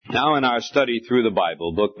Now in our study through the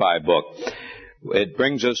Bible, book by book, it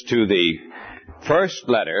brings us to the first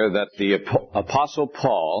letter that the Apostle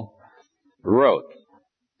Paul wrote.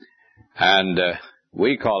 And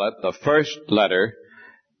we call it the first letter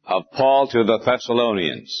of Paul to the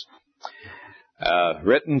Thessalonians.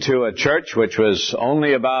 Written to a church which was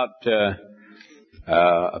only about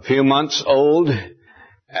a few months old,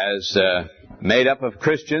 as made up of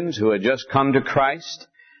Christians who had just come to Christ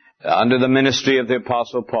under the ministry of the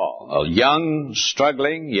Apostle Paul. A young,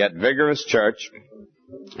 struggling, yet vigorous church,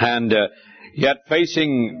 and yet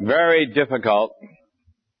facing very difficult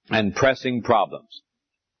and pressing problems.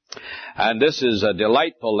 And this is a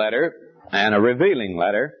delightful letter and a revealing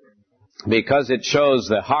letter, because it shows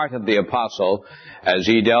the heart of the apostle as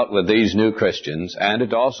he dealt with these new Christians, and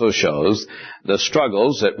it also shows the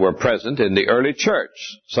struggles that were present in the early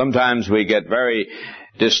church. Sometimes we get very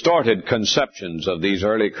distorted conceptions of these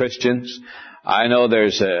early Christians. I know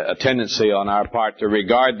there's a tendency on our part to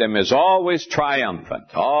regard them as always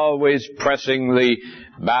triumphant, always pressing the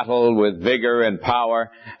battle with vigor and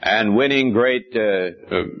power and winning great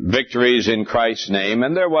victories in Christ's name.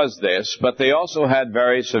 And there was this, but they also had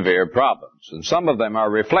very severe problems. And some of them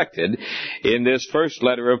are reflected in this first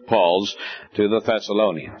letter of Paul's to the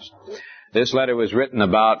Thessalonians. This letter was written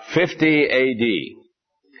about 50 A.D.,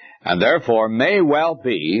 and therefore may well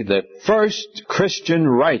be the first Christian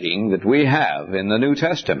writing that we have in the New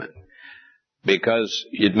Testament. Because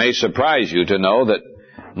it may surprise you to know that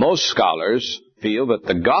most scholars feel that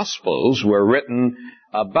the Gospels were written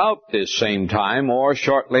about this same time or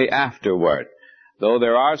shortly afterward. Though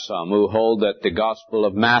there are some who hold that the Gospel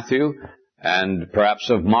of Matthew and perhaps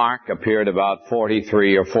of Mark appeared about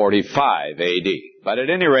 43 or 45 A.D. But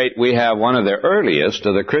at any rate, we have one of the earliest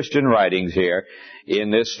of the Christian writings here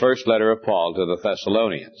in this first letter of Paul to the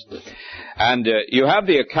Thessalonians. And you have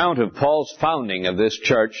the account of Paul's founding of this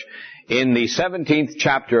church in the 17th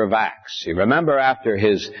chapter of Acts. You remember after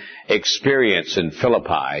his experience in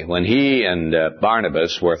Philippi, when he and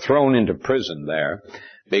Barnabas were thrown into prison there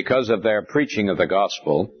because of their preaching of the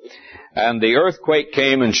gospel, and the earthquake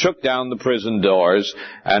came and shook down the prison doors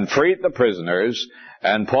and freed the prisoners,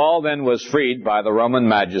 and Paul then was freed by the Roman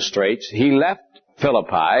magistrates. He left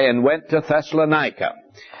Philippi and went to Thessalonica.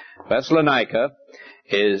 Thessalonica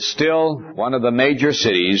is still one of the major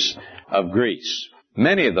cities of Greece.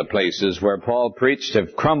 Many of the places where Paul preached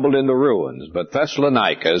have crumbled into ruins, but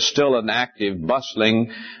Thessalonica is still an active,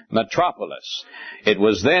 bustling metropolis. It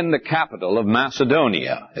was then the capital of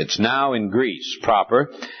Macedonia. It's now in Greece proper,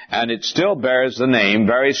 and it still bears the name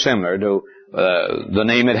very similar to the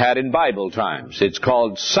name it had in Bible times. It's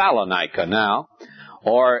called Salonika now,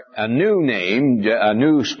 or a new name, a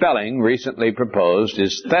new spelling recently proposed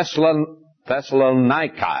is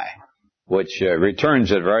Thessaloniki, which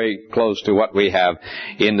returns it very close to what we have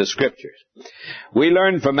in the Scriptures. We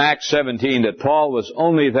learned from Acts 17 that Paul was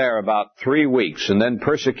only there about 3 weeks, and then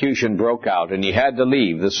persecution broke out, and he had to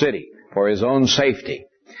leave the city for his own safety.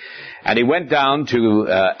 And he went down to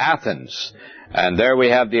Athens, and there we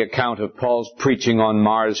have the account of Paul's preaching on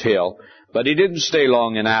Mars Hill. But he didn't stay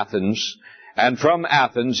long in Athens, and from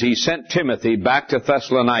Athens he sent Timothy back to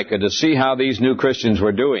Thessalonica to see how these new Christians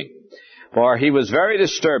were doing. For he was very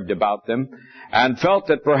disturbed about them, and felt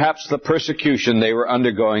that perhaps the persecution they were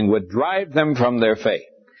undergoing would drive them from their faith.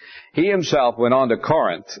 He himself went on to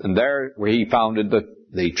Corinth, and there where he founded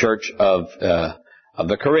the church of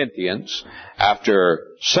the Corinthians after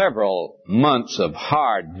several months of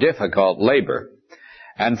hard, difficult labor.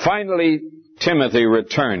 And finally, Timothy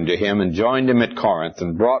returned to him and joined him at Corinth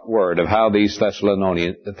and brought word of how these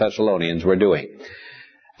Thessalonians were doing.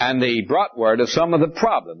 And he brought word of some of the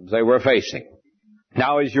problems they were facing.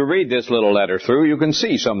 Now, as you read this little letter through, you can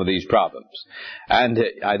see some of these problems. And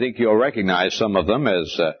I think you'll recognize some of them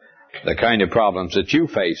as the kind of problems that you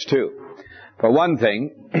face, too. For one thing,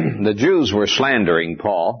 the Jews were slandering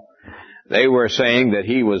Paul. They were saying that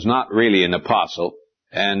he was not really an apostle.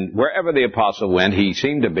 And wherever the apostle went, he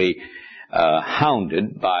seemed to be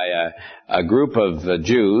hounded by a group of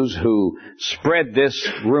Jews who spread this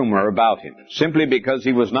rumor about him. Simply because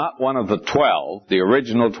he was not one of the 12, the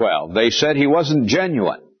original 12. They said he wasn't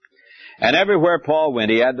genuine. And everywhere Paul went,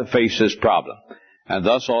 he had to face this problem. And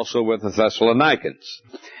thus also with the Thessalonians.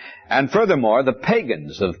 And furthermore, the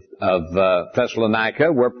pagans of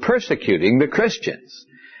Thessalonica were persecuting the Christians.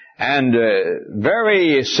 And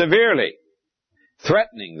very severely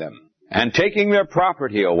threatening them and taking their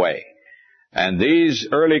property away. And these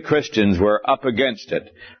early Christians were up against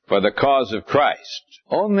it for the cause of Christ.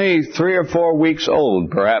 Only 3 or 4 weeks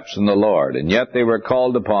old, perhaps, in the Lord, and yet they were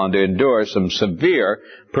called upon to endure some severe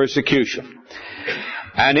persecution.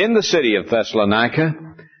 And in the city of Thessalonica,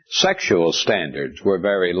 sexual standards were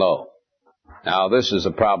very low. Now, this is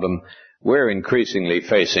a problem we're increasingly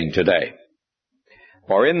facing today.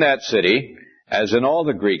 For in that city, as in all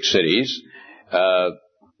the Greek cities,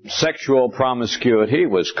 sexual promiscuity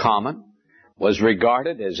was common, was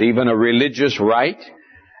regarded as even a religious rite,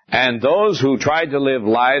 and those who tried to live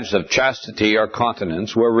lives of chastity or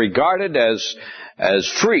continence were regarded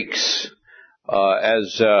as freaks,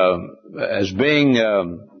 as being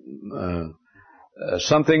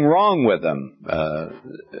something wrong with them,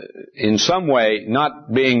 in some way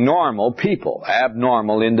not being normal people,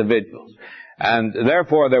 abnormal individuals. And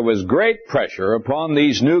therefore there was great pressure upon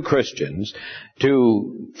these new Christians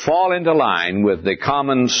to fall into line with the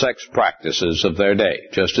common sex practices of their day,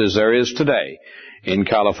 just as there is today in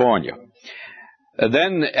California.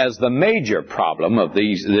 Then, as the major problem of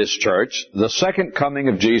this church, the second coming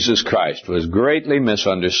of Jesus Christ was greatly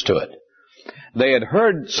misunderstood. They had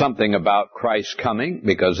heard something about Christ's coming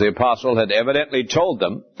because the apostle had evidently told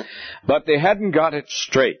them, but they hadn't got it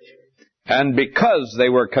straight. And because they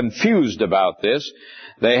were confused about this,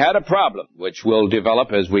 they had a problem, which will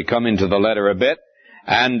develop as we come into the letter a bit.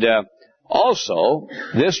 And also,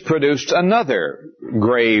 this produced another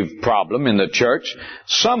grave problem in the church.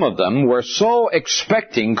 Some of them were so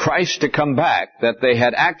expecting Christ to come back that they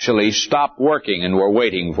had actually stopped working and were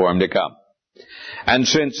waiting for him to come. And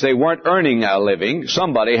since they weren't earning a living,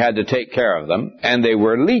 somebody had to take care of them, and they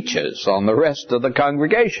were leeches on the rest of the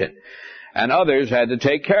congregation. And others had to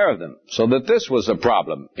take care of them. So that this was a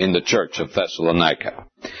problem in the church of Thessalonica.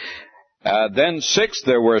 Then, sixth,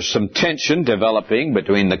 there was some tension developing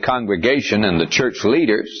between the congregation and the church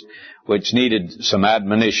leaders, which needed some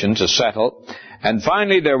admonition to settle. And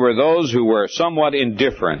finally, there were those who were somewhat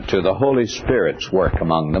indifferent to the Holy Spirit's work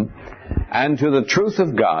among them, and to the truth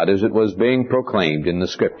of God as it was being proclaimed in the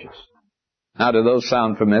Scriptures. Now, do those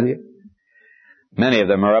sound familiar? Many of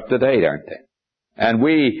them are up to date, aren't they? And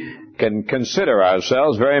we can consider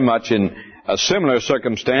ourselves very much in a similar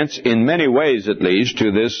circumstance, in many ways at least,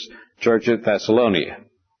 to this church at Thessalonica.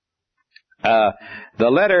 The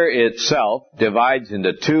letter itself divides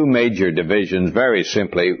into two major divisions very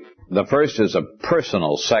simply. The first is a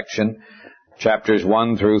personal section, chapters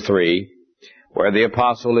 1 through 3, where the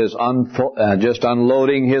apostle is just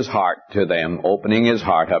unloading his heart to them, opening his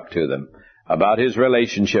heart up to them, about his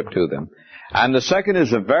relationship to them. And the second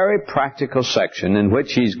is a very practical section in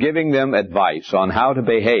which he's giving them advice on how to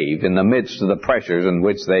behave in the midst of the pressures in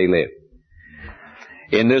which they live.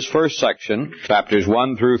 In this first section, chapters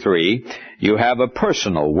 1 through 3, you have a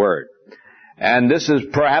personal word. And this is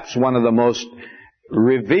perhaps one of the most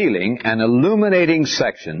revealing and illuminating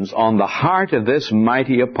sections on the heart of this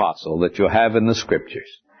mighty apostle that you have in the Scriptures.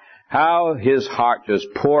 How his heart just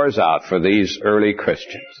pours out for these early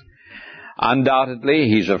Christians. Undoubtedly,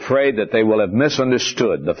 he's afraid that they will have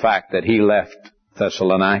misunderstood the fact that he left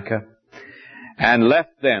Thessalonica and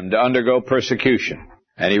left them to undergo persecution.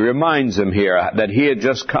 And he reminds them here that he had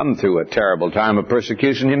just come through a terrible time of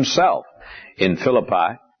persecution himself in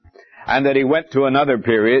Philippi, and that he went to another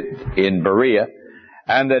period in Berea,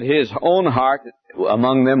 and that his own heart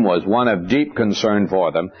among them was one of deep concern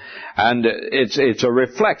for them. And it's a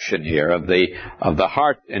reflection here of the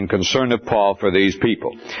heart and concern of Paul for these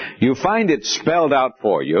people. You find it spelled out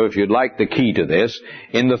for you, if you'd like the key to this,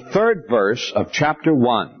 in the 3rd verse of chapter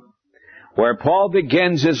 1, where Paul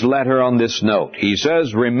begins his letter on this note. He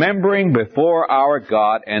says, "Remembering before our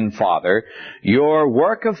God and Father your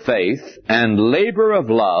work of faith and labor of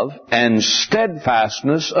love and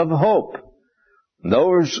steadfastness of hope."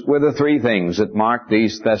 Those were the three things that marked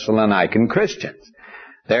these Thessalonican Christians.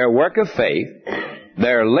 Their work of faith,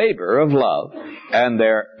 their labor of love, and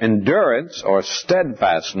their endurance or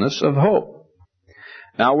steadfastness of hope.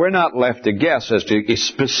 Now, we're not left to guess as to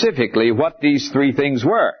specifically what these three things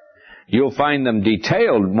were. You'll find them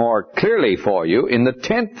detailed more clearly for you in the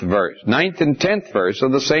 9th and 10th verse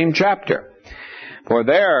of the same chapter. For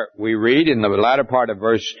there we read in the latter part of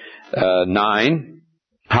verse 9,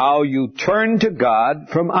 how you turn to God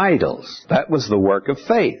from idols. That was the work of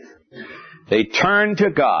faith. They turned to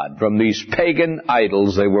God from these pagan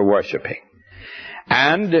idols they were worshiping.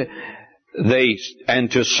 And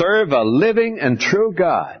to serve a living and true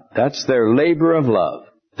God. That's their labor of love.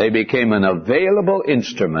 They became an available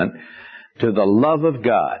instrument to the love of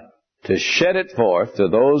God, to shed it forth to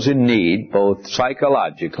those in need, both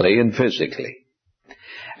psychologically and physically.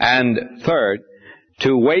 And third,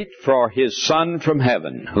 to wait for his Son from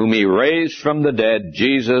heaven, whom he raised from the dead,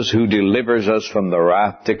 Jesus, who delivers us from the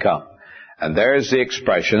wrath to come. And there's the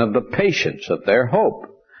expression of the patience of their hope,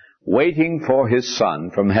 waiting for his Son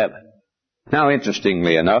from heaven. Now,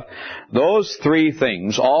 interestingly enough, those three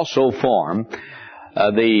things also form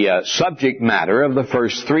the subject matter of the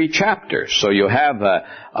first 3 chapters. So you have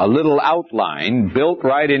a little outline built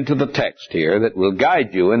right into the text here that will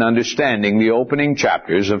guide you in understanding the opening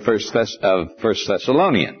chapters of First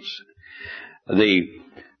Thessalonians.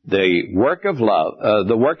 The work of love,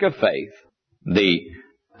 the work of faith, the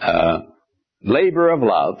labor of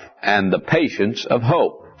love, and the patience of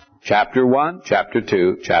hope. Chapter 1, Chapter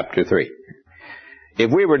 2, Chapter 3.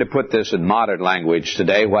 If we were to put this in modern language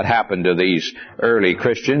today, what happened to these early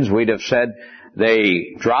Christians, we'd have said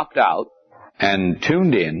they dropped out and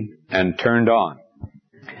tuned in and turned on.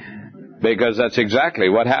 Because that's exactly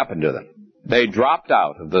what happened to them. They dropped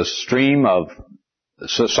out of the stream of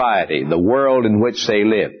society, the world in which they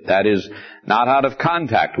lived. That is, not out of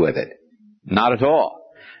contact with it. Not at all.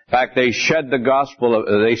 In fact, they spread the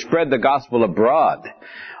gospel abroad,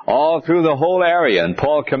 all through the whole area, and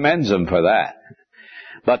Paul commends them for that.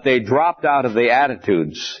 But they dropped out of the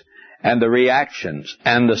attitudes and the reactions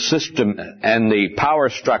and the system and the power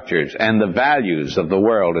structures and the values of the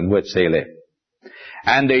world in which they lived.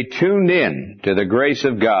 And they tuned in to the grace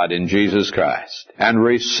of God in Jesus Christ and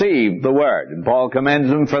received the Word. And Paul commends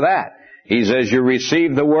them for that. He says, you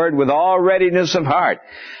receive the Word with all readiness of heart.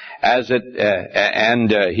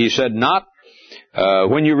 He said, not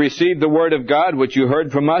when you received the Word of God, which you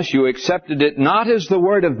heard from us, you accepted it not as the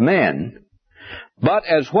Word of men, but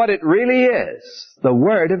as what it really is, the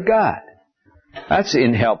Word of God. That's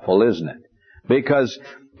helpful, isn't it? Because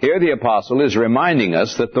here the apostle is reminding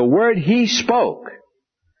us that the word he spoke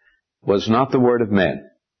was not the word of men.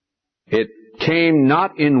 It came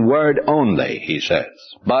not in word only, he says,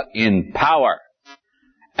 but in power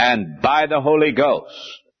and by the Holy Ghost.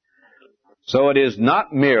 So it is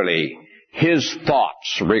not merely his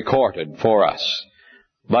thoughts recorded for us,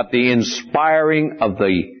 but the inspiring of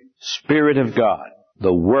the Spirit of God,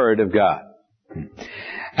 the Word of God.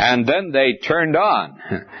 And then they turned on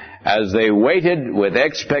as they waited with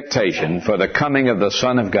expectation for the coming of the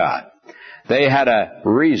Son of God. They had a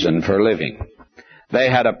reason for living. They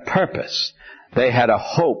had a purpose. They had a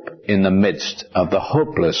hope in the midst of the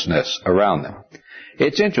hopelessness around them.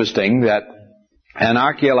 It's interesting that an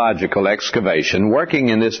archaeological excavation working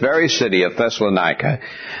in this very city of Thessalonica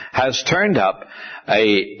has turned up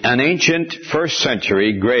an ancient first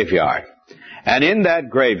century graveyard. And in that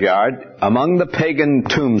graveyard, among the pagan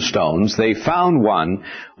tombstones, they found one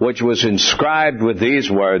which was inscribed with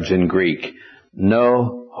these words in Greek,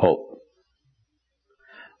 "No hope."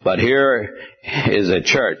 But here is a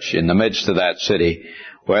church in the midst of that city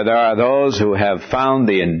where there are those who have found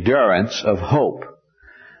the endurance of hope.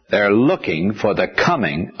 They're looking for the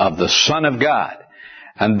coming of the Son of God.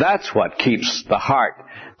 And that's what keeps the heart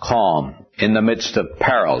calm in the midst of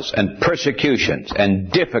perils and persecutions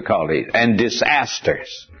and difficulties and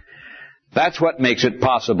disasters. That's what makes it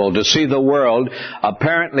possible to see the world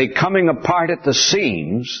apparently coming apart at the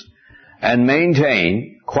seams and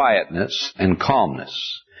maintain quietness and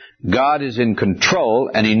calmness. God is in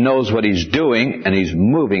control, and He knows what He's doing, and He's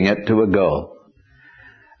moving it to a goal.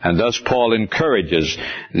 And thus Paul encourages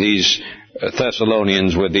these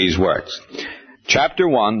Thessalonians with these words. Chapter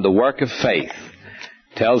 1, the work of faith,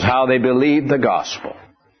 tells how they believed the gospel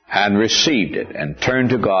and received it and turned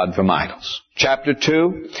to God from idols. Chapter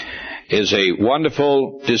 2 is a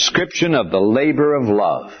wonderful description of the labor of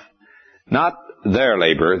love. Not their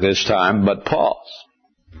labor this time, but Paul's.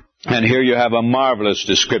 And here you have a marvelous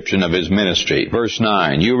description of his ministry. Verse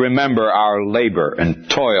 9, you remember our labor and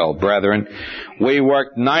toil, brethren. We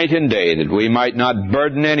worked night and day that we might not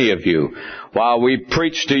burden any of you while we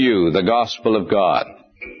preach to you the gospel of God.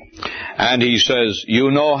 And he says,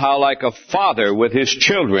 you know how like a father with his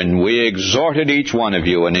children we exhorted each one of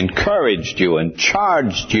you and encouraged you and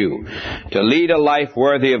charged you to lead a life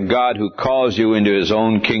worthy of God who calls you into His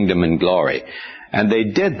own kingdom and glory. And they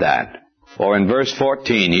did that. For in verse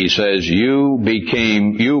 14 he says, you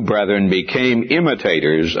brethren became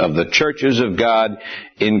imitators of the churches of God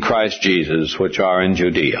in Christ Jesus, which are in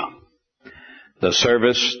Judea. The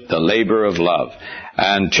service, the labor of love.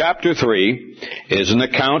 And chapter 3 is an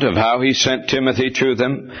account of how he sent Timothy to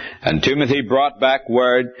them, and Timothy brought back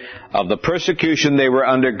word of the persecution they were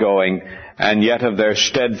undergoing, and yet of their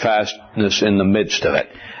steadfastness in the midst of it.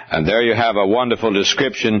 And there you have a wonderful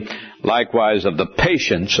description, likewise, of the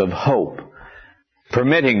patience of hope,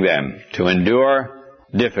 permitting them to endure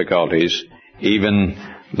difficulties even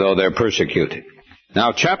though they're persecuted.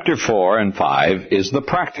 Now, chapter 4 and 5 is the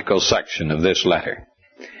practical section of this letter.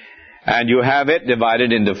 And you have it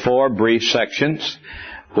divided into 4 brief sections,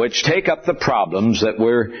 which take up the problems that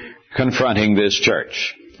we're confronting this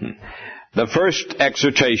church. The first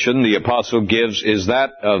exhortation the apostle gives is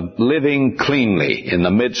that of living cleanly in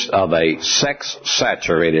the midst of a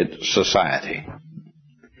sex-saturated society.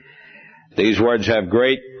 These words have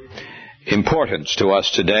great importance to us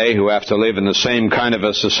today who have to live in the same kind of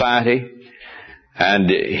a society. And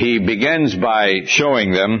he begins by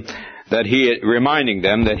showing them reminding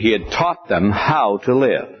them that he had taught them how to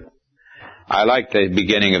live. I like the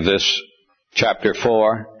beginning of this chapter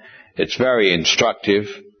 4. It's very instructive.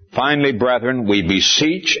 Finally, brethren, we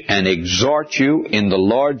beseech and exhort you in the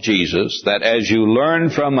Lord Jesus that as you learn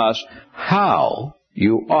from us how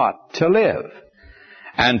you ought to live,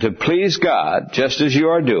 and to please God, just as you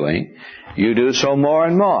are doing, you do so more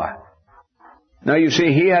and more. Now, you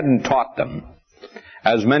see, he hadn't taught them,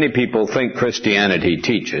 as many people think Christianity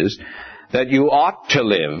teaches, that you ought to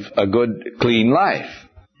live a good, clean life.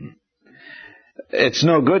 It's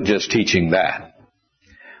no good just teaching that.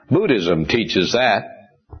 Buddhism teaches that.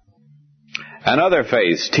 And other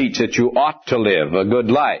faiths teach that you ought to live a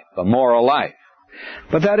good life, a moral life.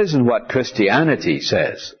 But that isn't what Christianity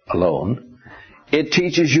says alone. It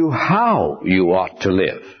teaches you how you ought to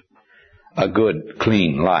live a good,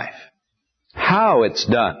 clean life. How it's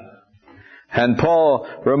done. And Paul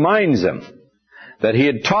reminds them that he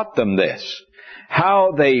had taught them this.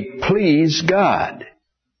 How they please God.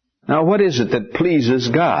 Now, what is it that pleases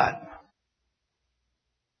God?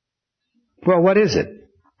 Well, what is it?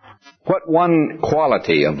 What one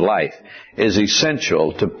quality of life is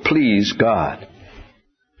essential to please God?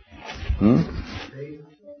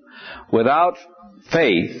 Without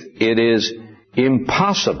faith, it is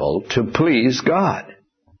impossible to please God.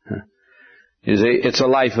 You see, it's a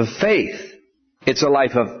life of faith. It's a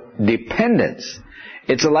life of dependence.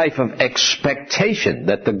 It's a life of expectation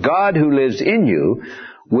that the God who lives in you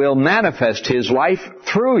will manifest His life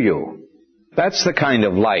through you. That's the kind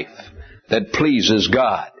of life that pleases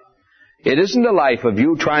God. It isn't a life of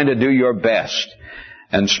you trying to do your best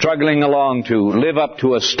and struggling along to live up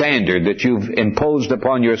to a standard that you've imposed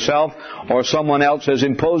upon yourself or someone else has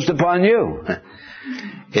imposed upon you.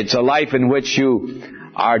 It's a life in which you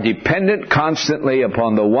are dependent constantly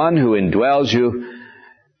upon the one who indwells you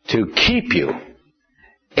to keep you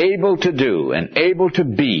able to do and able to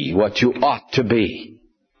be what you ought to be.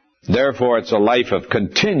 Therefore, it's a life of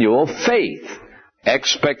continual faith,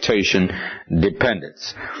 expectation,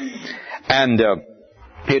 dependence. And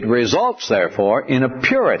it results, therefore, in a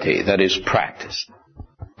purity that is practiced.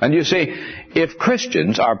 And you see, if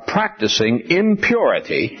Christians are practicing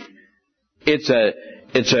impurity, it's a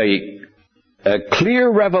clear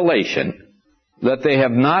revelation that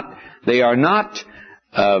they are not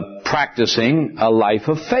practicing a life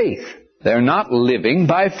of faith. They're not living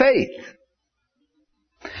by faith.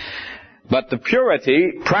 But the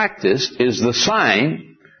purity practiced is the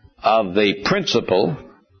sign of the principle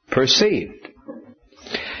perceived.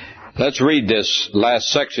 Let's read this last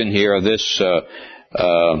section here of this, the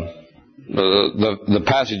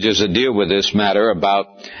passages that deal with this matter about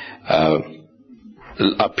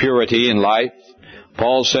a purity in life.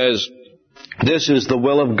 Paul says, this is the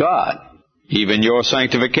will of God, even your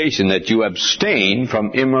sanctification, that you abstain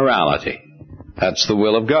from immorality. That's the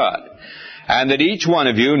will of God. And that each one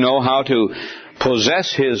of you know how to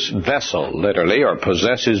possess his vessel, literally, or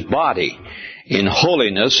possess his body, in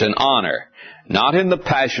holiness and honor, not in the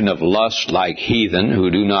passion of lust like heathen who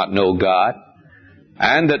do not know God,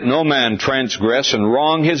 and that no man transgress and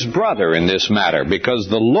wrong his brother in this matter, because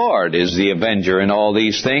the Lord is the avenger in all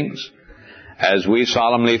these things, as we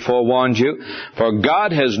solemnly forewarned you. For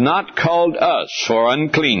God has not called us for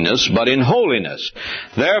uncleanness, but in holiness.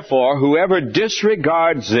 Therefore, whoever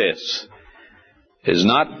disregards this is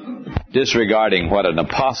not disregarding what an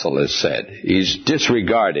apostle has said. He's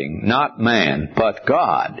disregarding not man, but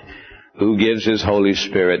God, who gives His Holy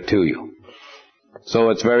Spirit to you.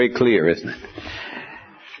 So it's very clear, isn't it?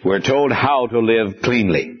 We're told how to live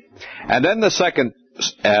cleanly. And then the second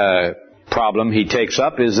problem he takes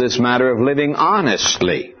up is this matter of living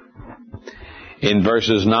honestly. In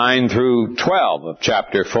verses 9 through 12 of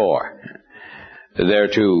chapter 4. They're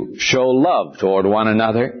to show love toward one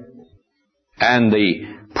another. And the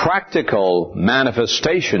practical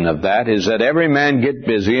manifestation of that is that every man get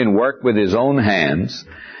busy and work with his own hands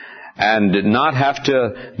and not have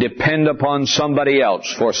to depend upon somebody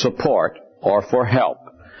else for support or for help,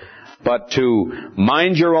 but to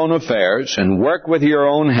mind your own affairs and work with your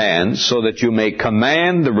own hands so that you may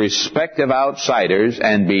command the respect of outsiders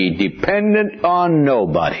and be dependent on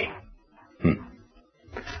nobody.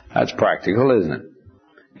 That's practical, isn't it?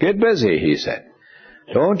 Get busy, he said.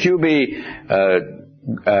 Don't you be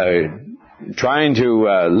trying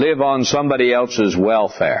to live on somebody else's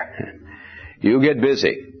welfare. You get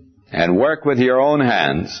busy and work with your own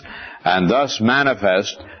hands, and thus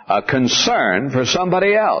manifest a concern for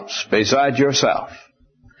somebody else besides yourself.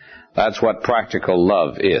 That's what practical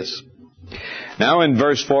love is. Now in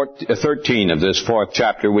verse 13 of this 4th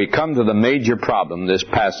chapter, we come to the major problem this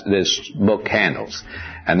book handles.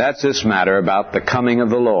 And that's this matter about the coming of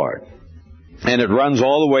the Lord. And it runs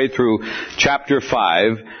all the way through chapter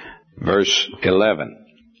 5, verse 11.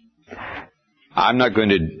 I'm not going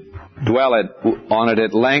to dwell on it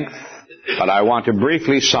at length, but I want to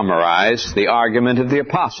briefly summarize the argument of the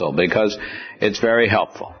apostle because it's very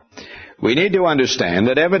helpful. We need to understand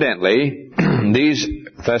that evidently these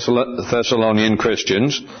Thessalonian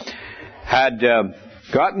Christians had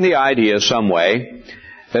gotten the idea some way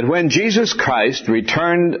that when Jesus Christ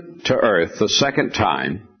returned to earth the second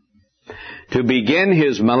time to begin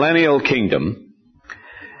his millennial kingdom,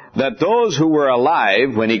 that those who were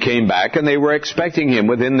alive when he came back, and they were expecting him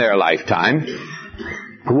within their lifetime,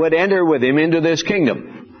 would enter with him into this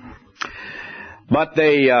kingdom. But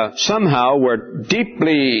they somehow were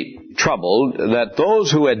deeply troubled that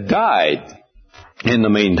those who had died in the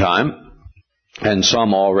meantime, and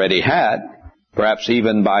some already had, perhaps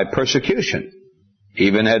even by persecution,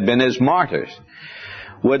 even had been as martyrs,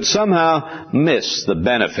 would somehow miss the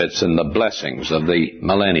benefits and the blessings of the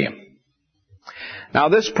millennium. Now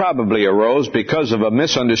this probably arose because of a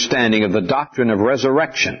misunderstanding of the doctrine of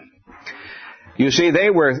resurrection. You see, they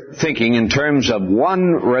were thinking in terms of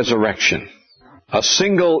one resurrection, a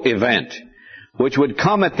single event, which would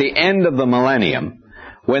come at the end of the millennium,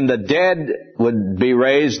 when the dead would be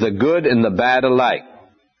raised, the good and the bad alike,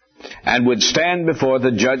 and would stand before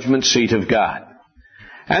the judgment seat of God.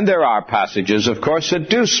 And there are passages, of course, that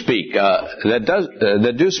do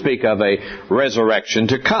speak of a resurrection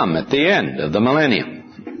to come at the end of the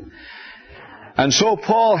millennium. And so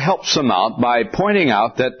Paul helps them out by pointing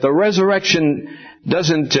out that the resurrection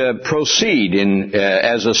doesn't proceed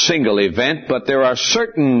as a single event, but there are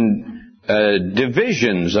certain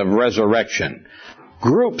divisions of resurrection,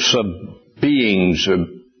 groups of beings,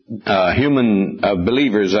 human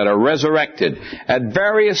believers that are resurrected at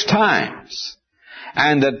various times,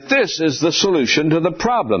 and that this is the solution to the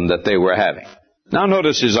problem that they were having. Now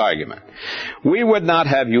notice his argument. We would not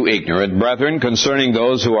have you ignorant, brethren, concerning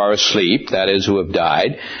those who are asleep, that is, who have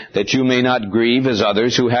died, that you may not grieve as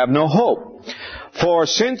others who have no hope. For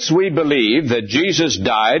since we believe that Jesus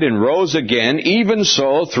died and rose again, even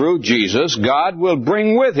so through Jesus God will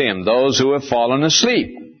bring with him those who have fallen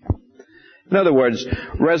asleep. In other words,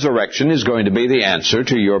 resurrection is going to be the answer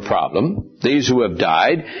to your problem. These who have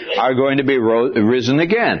died are going to be risen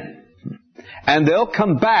again. And they'll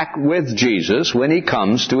come back with Jesus when he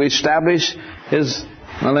comes to establish his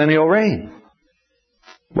millennial reign.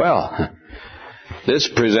 Well, this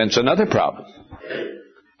presents another problem.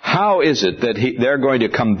 How is it that they're going to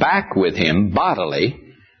come back with him bodily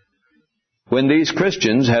when these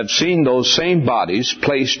Christians have seen those same bodies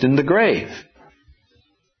placed in the grave?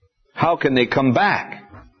 How can they come back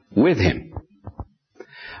with him?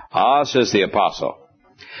 Says the apostle,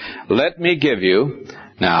 let me give you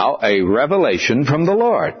now a revelation from the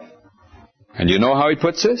Lord. And you know how he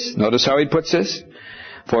puts this? Notice how he puts this.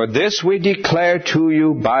 For this we declare to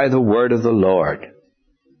you by the word of the Lord.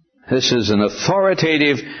 This is an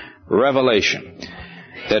authoritative revelation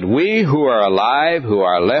that we who are alive, who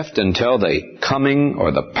are left until the coming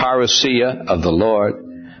or the parousia of the Lord,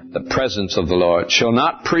 the presence of the Lord, shall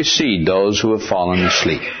not precede those who have fallen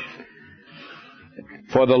asleep.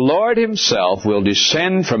 For the Lord himself will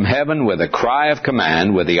descend from heaven with a cry of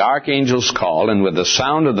command, with the archangel's call, and with the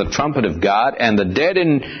sound of the trumpet of God, and the dead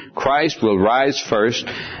in Christ will rise first.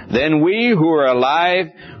 Then we who are alive,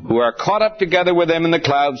 who are caught up together with them in the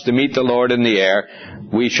clouds to meet the Lord in the air,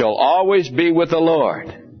 we shall always be with the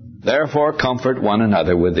Lord. Therefore comfort one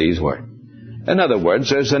another with these words. In other words,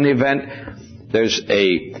 there's an event, there's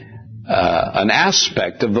an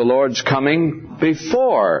aspect of the Lord's coming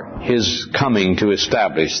before his coming to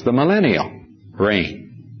establish the millennial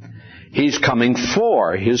reign. He's coming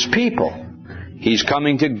for his people. He's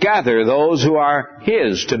coming to gather those who are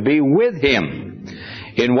his to be with him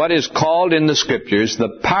in what is called in the Scriptures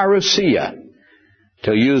the parousia,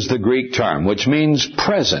 to use the Greek term, which means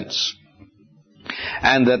presence.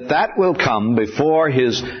 And that will come before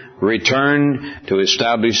his return to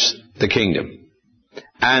establish the kingdom.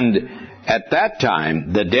 And at that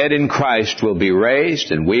time, the dead in Christ will be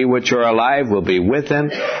raised, and we which are alive will be with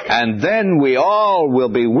him, and then we all will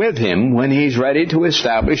be with him when he's ready to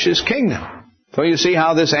establish his kingdom. So you see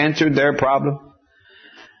how this answered their problem?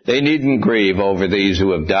 They needn't grieve over these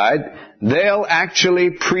who have died. They'll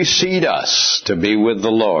actually precede us to be with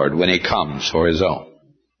the Lord when he comes for his own.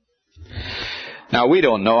 Now, we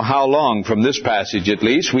don't know how long, from this passage at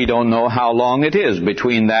least, we don't know how long it is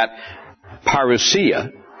between that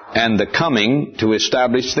parousia and the coming to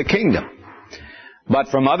establish the kingdom. But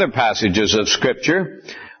from other passages of Scripture,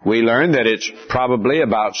 we learn that it's probably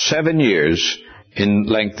about 7 years in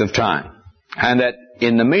length of time. And that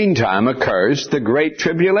in the meantime occurs the Great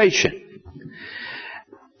Tribulation.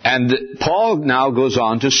 And Paul now goes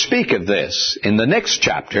on to speak of this. In the next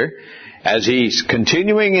chapter, as he's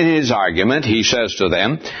continuing in his argument, he says to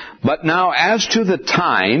them, "But now as to the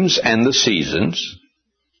times and the seasons,"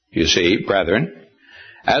 you see, brethren,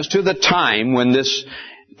 as to the time when this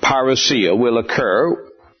parousia will occur,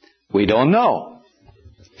 we don't know.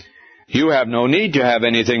 You have no need to have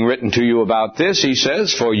anything written to you about this, he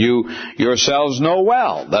says, for you yourselves know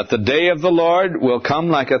well that the day of the Lord will come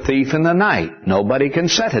like a thief in the night. Nobody can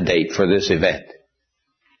set a date for this event.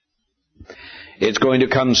 It's going to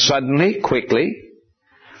come suddenly, quickly,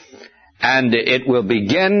 and it will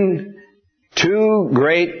begin 2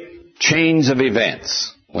 great chains of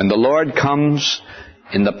events. When the Lord comes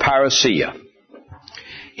in the parousia,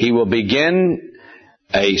 He will begin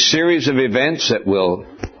a series of events that will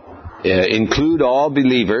include all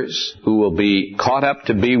believers who will be caught up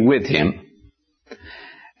to be with Him.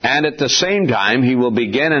 And at the same time, He will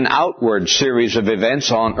begin an outward series of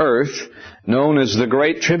events on earth known as the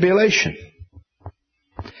Great Tribulation,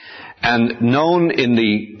 and known in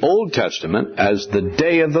the Old Testament as the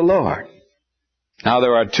Day of the Lord. Now,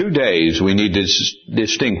 there are 2 days we need to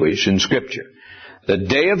distinguish in Scripture: the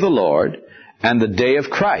Day of the Lord and the Day of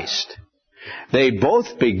Christ. They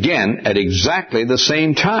both begin at exactly the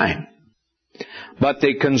same time, but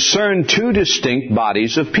they concern 2 distinct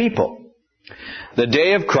bodies of people. The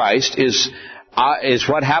Day of Christ is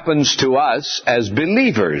what happens to us as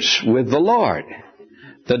believers with the Lord.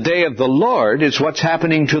 The Day of the Lord is what's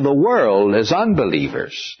happening to the world as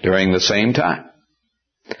unbelievers during the same time.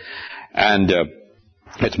 And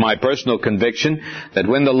it's my personal conviction that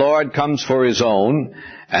when the Lord comes for His own,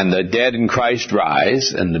 and the dead in Christ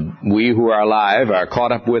rise, and we who are alive are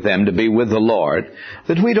caught up with them to be with the Lord,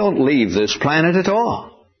 that we don't leave this planet at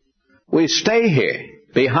all. We stay here,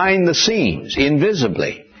 behind the scenes,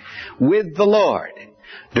 invisibly, with the Lord,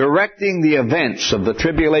 directing the events of the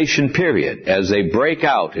tribulation period as they break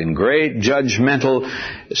out in great judgmental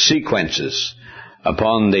sequences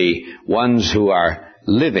upon the ones who are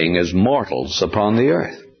living as mortals upon the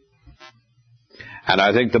earth. And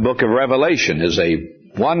I think the book of Revelation is a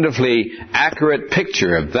wonderfully accurate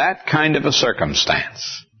picture of that kind of a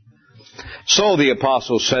circumstance. So the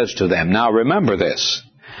apostle says to them, now remember this.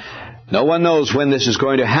 No one knows when this is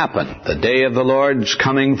going to happen. The day of the Lord's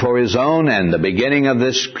coming for His own, and the beginning of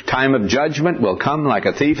this time of judgment will come like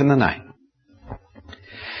a thief in the night.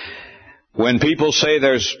 When people say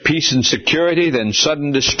there's peace and security, then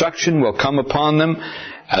sudden destruction will come upon them,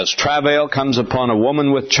 as travail comes upon a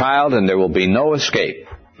woman with child, and there will be no escape.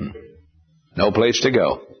 No place to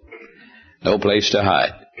go. No place to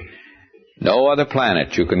hide. No other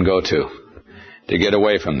planet you can go to get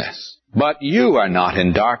away from this. But you are not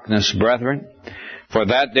in darkness, brethren, for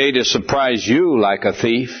that day to surprise you like a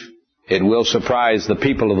thief. It will surprise the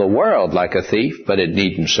people of the world like a thief, but it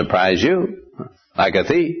needn't surprise you like a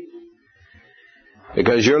thief,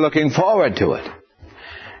 because you're looking forward to it.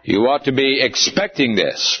 You ought to be expecting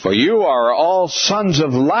this, for you are all sons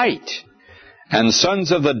of light and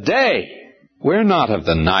sons of the day. We're not of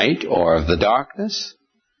the night or of the darkness.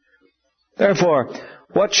 Therefore,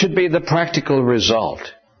 what should be the practical result?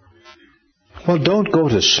 Well, don't go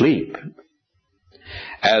to sleep,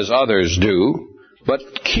 as others do,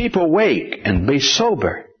 but keep awake and be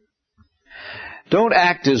sober. Don't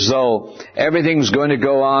act as though everything's going to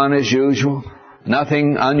go on as usual.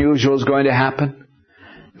 Nothing unusual is going to happen.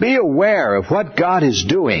 Be aware of what God is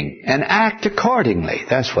doing and act accordingly.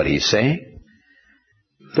 That's what He's saying.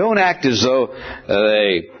 Don't act as though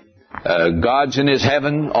God's in His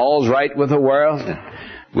heaven, all's right with the world, and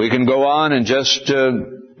we can go on and just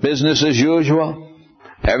business as usual.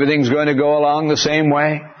 Everything's going to go along the same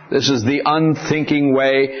way. This is the unthinking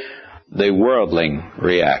way the worldling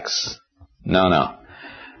reacts. No.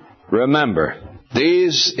 Remember,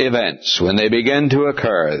 these events, when they begin to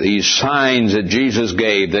occur, these signs that Jesus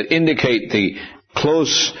gave that indicate the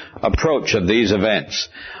close approach of these events,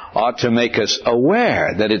 ought to make us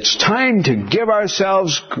aware that it's time to give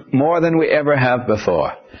ourselves more than we ever have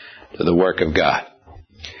before to the work of God.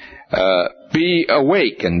 Be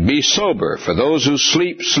awake and be sober. For those who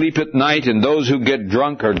sleep, sleep at night, and those who get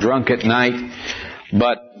drunk are drunk at night.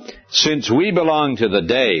 But since we belong to the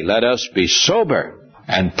day, let us be sober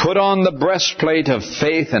and put on the breastplate of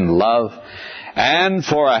faith and love, and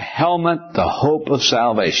for a helmet, the hope of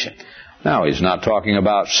salvation. Now, he's not talking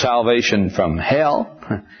about salvation from hell.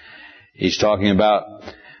 He's talking about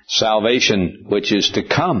salvation which is to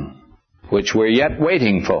come, which we're yet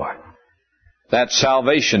waiting for. That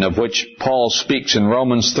salvation of which Paul speaks in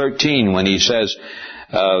Romans 13 when he says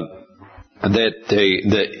that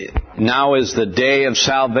now is the day of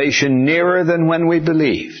salvation nearer than when we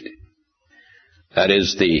believed. That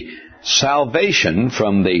is the salvation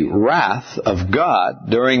from the wrath of God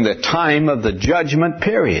during the time of the judgment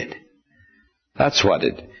period. That's what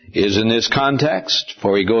it is in this context,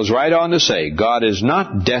 for he goes right on to say, God is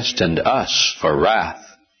not destined us for wrath,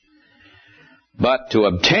 but to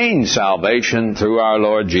obtain salvation through our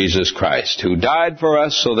Lord Jesus Christ, who died for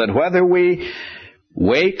us so that whether we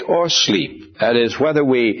wake or sleep, that is, whether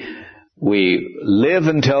we live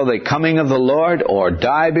until the coming of the Lord or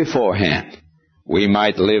die beforehand, we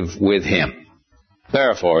might live with him.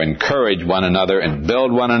 Therefore, encourage one another and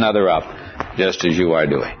build one another up, just as you are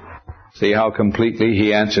doing. See how completely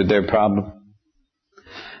he answered their problem?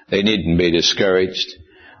 They needn't be discouraged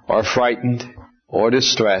or frightened or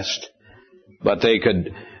distressed, but they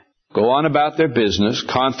could go on about their business,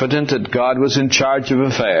 confident that God was in charge of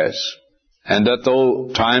affairs, and that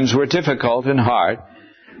though times were difficult and hard,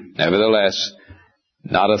 nevertheless,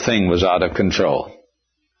 not a thing was out of control,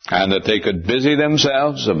 and that they could busy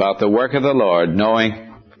themselves about the work of the Lord,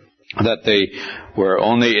 knowing that they were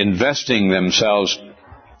only investing themselves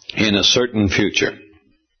in a certain future.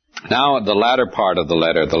 Now, the latter part of the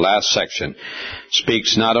letter, the last section,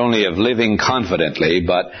 speaks not only of living confidently,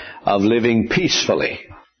 but of living peacefully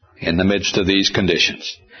in the midst of these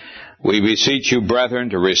conditions. We beseech you, brethren,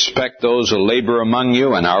 to respect those who labor among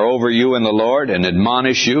you and are over you in the Lord, and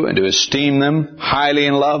admonish you, and to esteem them highly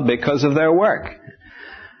in love because of their work.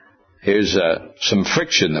 Here's some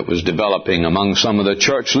friction that was developing among some of the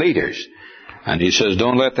church leaders. And he says,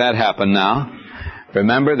 don't let that happen now.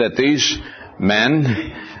 Remember that these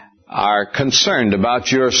men are concerned about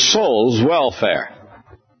your soul's welfare.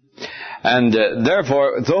 And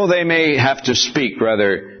therefore, though they may have to speak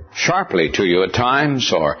rather sharply to you at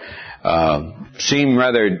times, or seem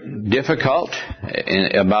rather difficult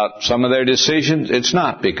about some of their decisions, it's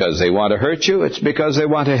not because they want to hurt you, it's because they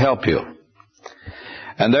want to help you.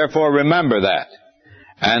 And therefore remember that,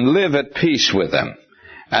 and live at peace with them,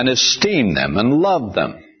 and esteem them, and love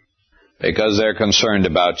them, because they're concerned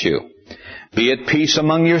about you. Be at peace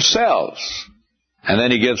among yourselves. And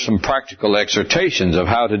then he gives some practical exhortations of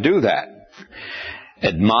how to do that.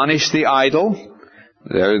 Admonish the idle.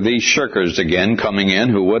 There are these shirkers again coming in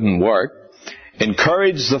who wouldn't work.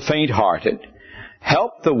 Encourage the faint-hearted.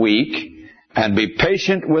 Help the weak. And be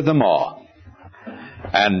patient with them all.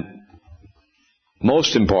 And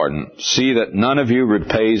most important, see that none of you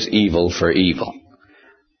repays evil for evil,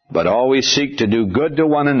 but always seek to do good to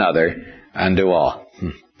one another and to all.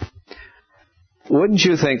 Wouldn't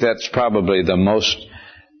you think that's probably the most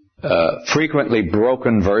frequently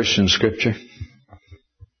broken verse in Scripture?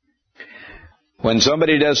 When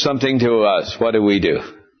somebody does something to us, what do?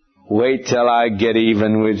 Wait till I get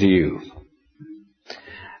even with you.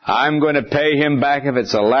 I'm going to pay him back if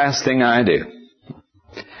it's the last thing I do.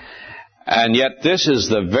 And yet this is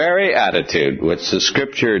the very attitude which the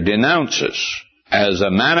Scripture denounces as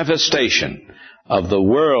a manifestation of the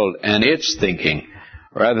world and its thinking,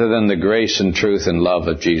 rather than the grace and truth and love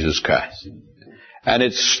of Jesus Christ. And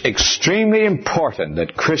it's extremely important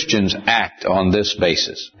that Christians act on this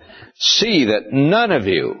basis. See that none of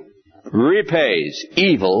you repays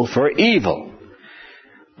evil for evil,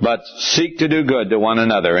 but seek to do good to one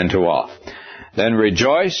another and to all. Then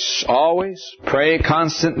rejoice always, pray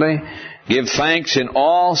constantly, give thanks in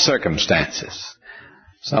all circumstances.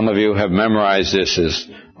 Some of you have memorized this as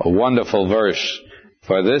a wonderful verse.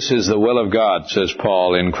 For this is the will of God, says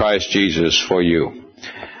Paul, in Christ Jesus for you.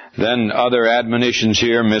 Then other admonitions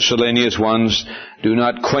here, miscellaneous ones. Do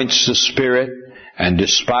not quench the spirit, and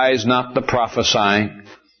despise not the prophesying.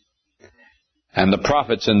 And the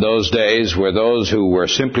prophets in those days were those who were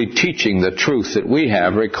simply teaching the truth that we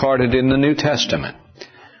have recorded in the New Testament.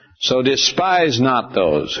 So despise not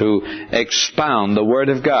those who expound the Word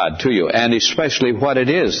of God to you, and especially what it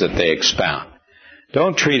is that they expound.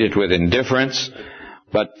 Don't treat it with indifference,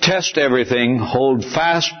 but test everything, hold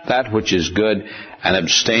fast that which is good, and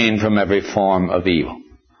abstain from every form of evil.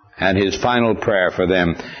 And his final prayer for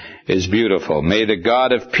them is beautiful. May the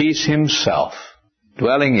God of peace himself,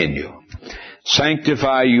 dwelling in you,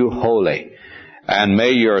 sanctify you wholly, and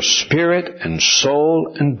may your spirit and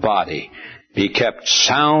soul and body be kept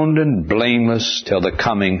sound and blameless till the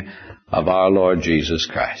coming of our Lord Jesus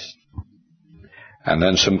Christ. And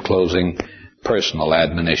then some closing personal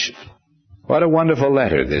admonition. What a wonderful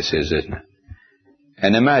letter this is, isn't it?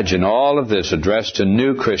 And imagine all of this addressed to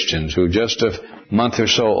new Christians who are just a month or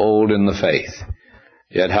so old in the faith.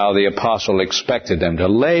 Yet how the apostle expected them to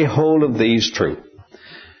lay hold of these truths.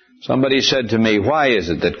 Somebody said to me, why is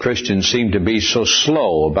it that Christians seem to be so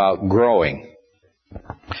slow about growing?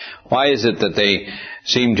 Why is it that they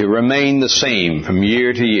seem to remain the same from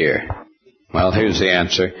year to year? Well, here's the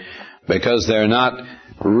answer. Because they're not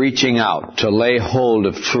reaching out to lay hold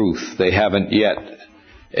of truth they haven't yet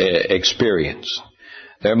experienced.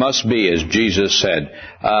 There must be, as Jesus said,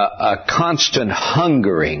 a constant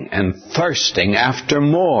hungering and thirsting after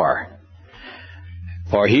more.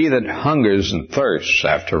 For he that hungers and thirsts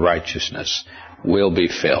after righteousness will be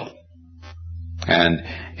filled. And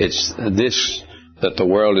it's this that the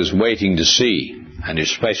world is waiting to see, and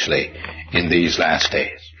especially in these last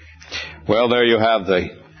days. Well, there you have the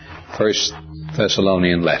First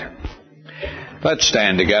Thessalonian letter. Let's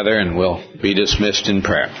stand together and we'll be dismissed in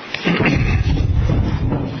prayer.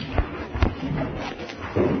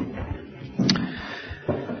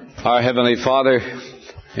 Our Heavenly Father,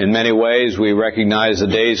 in many ways we recognize the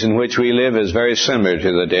days in which we live as very similar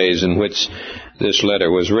to the days in which this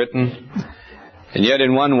letter was written. And yet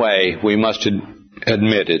in one way we must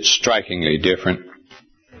admit it's strikingly different.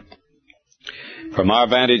 From our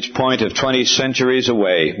vantage point of 20 centuries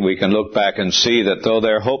away, we can look back and see that though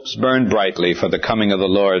their hopes burned brightly for the coming of the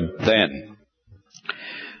Lord then,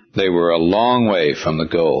 they were a long way from the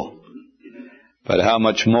goal. But how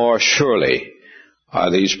much more surely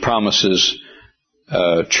are these promises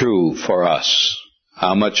true for us?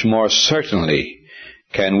 How much more certainly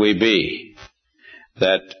can we be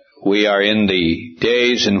that we are in the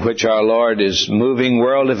days in which our Lord is moving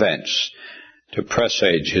world events to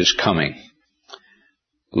presage His coming?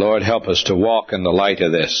 Lord, help us to walk in the light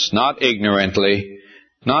of this, not ignorantly,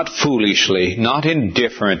 not foolishly, not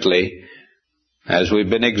indifferently, as we've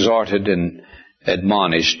been exhorted and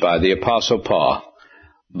admonished by the Apostle Paul,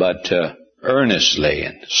 but earnestly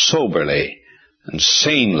and soberly and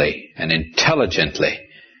sanely and intelligently,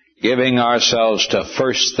 giving ourselves to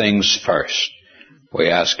first things first. We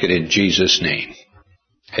ask it in Jesus' name.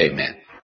 Amen.